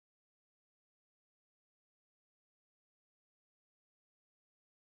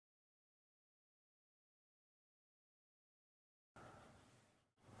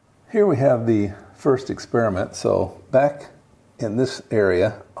Here we have the first experiment. So back in this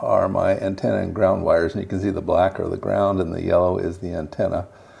area are my antenna and ground wires, and you can see the black are the ground and the yellow is the antenna.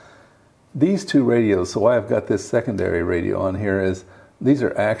 These two radios, so why I've got this secondary radio on here is these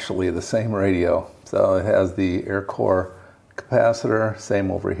are actually the same radio. So it has the air core capacitor, same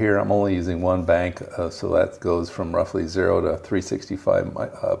over here. I'm only using one bank, so that goes from roughly 0 to 365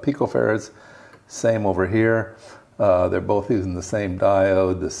 picofarads. Same over here. They're both using the same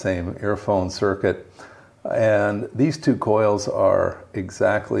diode, the same earphone circuit. And these two coils are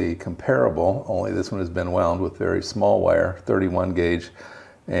exactly comparable, only this one has been wound with very small wire, 31 gauge.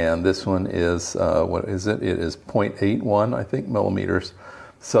 And this one is, what is it? It is 0.81, I think, millimeters.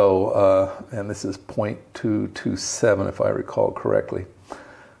 So, and this is 0.227, if I recall correctly.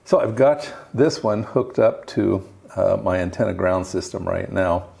 So I've got this one hooked up to my antenna ground system right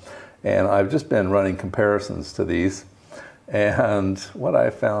now. And I've just been running comparisons to these. And what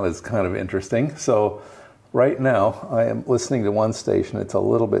I found is kind of interesting. So right now, I am listening to one station. It's a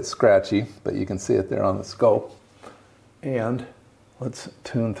little bit scratchy, but you can see it there on the scope. And let's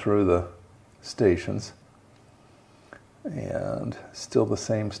tune through the stations. And still the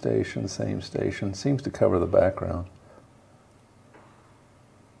same station, seems to cover the background.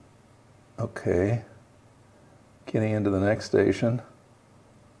 Okay, getting into the next station.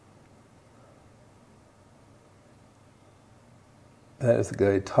 That is the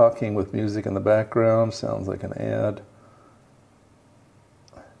guy talking with music in the background, sounds like an ad.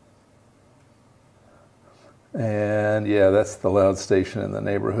 And yeah, that's the loud station in the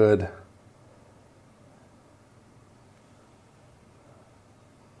neighborhood.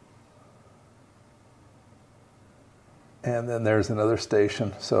 And then there's another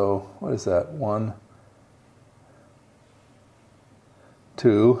station. So what is that? 1,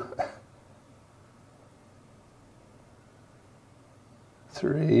 2,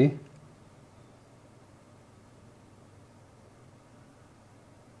 3.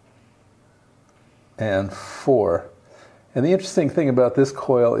 And 4. And the interesting thing about this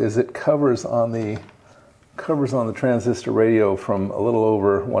coil is it covers on the transistor radio from a little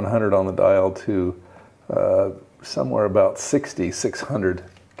over 100 on the dial to somewhere about 600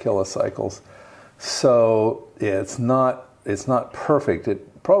 kilocycles. So yeah, it's not perfect.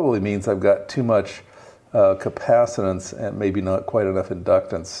 It probably means I've got too much capacitance and maybe not quite enough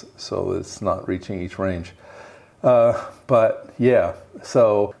inductance, so it's not reaching each range. But yeah,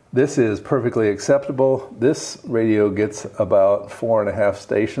 so this is perfectly acceptable. This radio gets about 4.5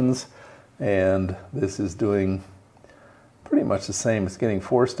 stations, and this is doing pretty much the same. It's getting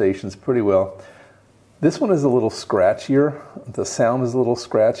 4 stations pretty well. This one is a little scratchier. The sound is a little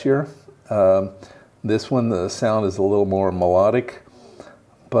scratchier. This one, the sound is a little more melodic.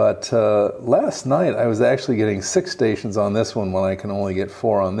 But last night I was actually getting 6 stations on this one when I can only get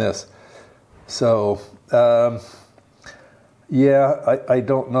 4 on this. So yeah, I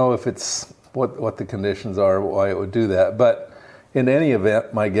don't know if it's what the conditions are, why it would do that. But in any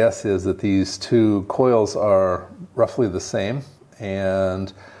event, my guess is that these two coils are roughly the same,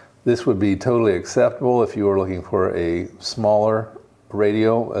 and this would be totally acceptable if you were looking for a smaller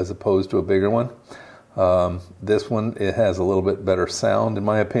radio as opposed to a bigger one. This one, it has a little bit better sound in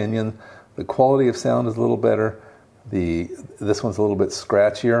my opinion. The quality of sound is a little better. This one's a little bit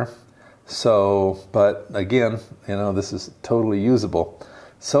scratchier. So, but again, you know, this is totally usable.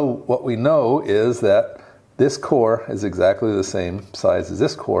 So what we know is that this core is exactly the same size as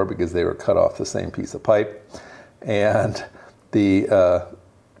this core because they were cut off the same piece of pipe. And the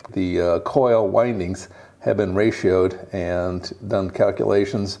coil windings have been ratioed and done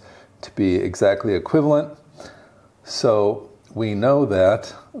calculations to be exactly equivalent. So we know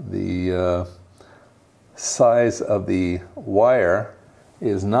that the size of the wire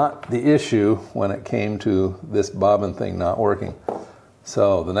is not the issue when it came to this bobbin thing not working.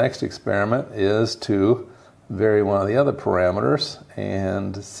 So the next experiment is to vary one of the other parameters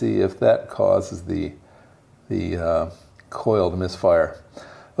and see if that causes the coil to misfire.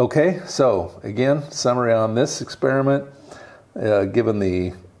 Okay, so again, summary on this experiment. Given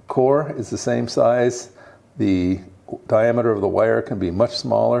the core is the same size, the diameter of the wire can be much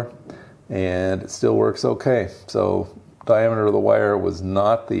smaller, and it still works okay. So diameter of the wire was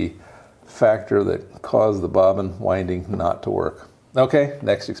not the factor that caused the bobbin winding not to work. Okay,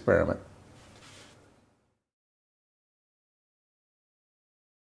 next experiment.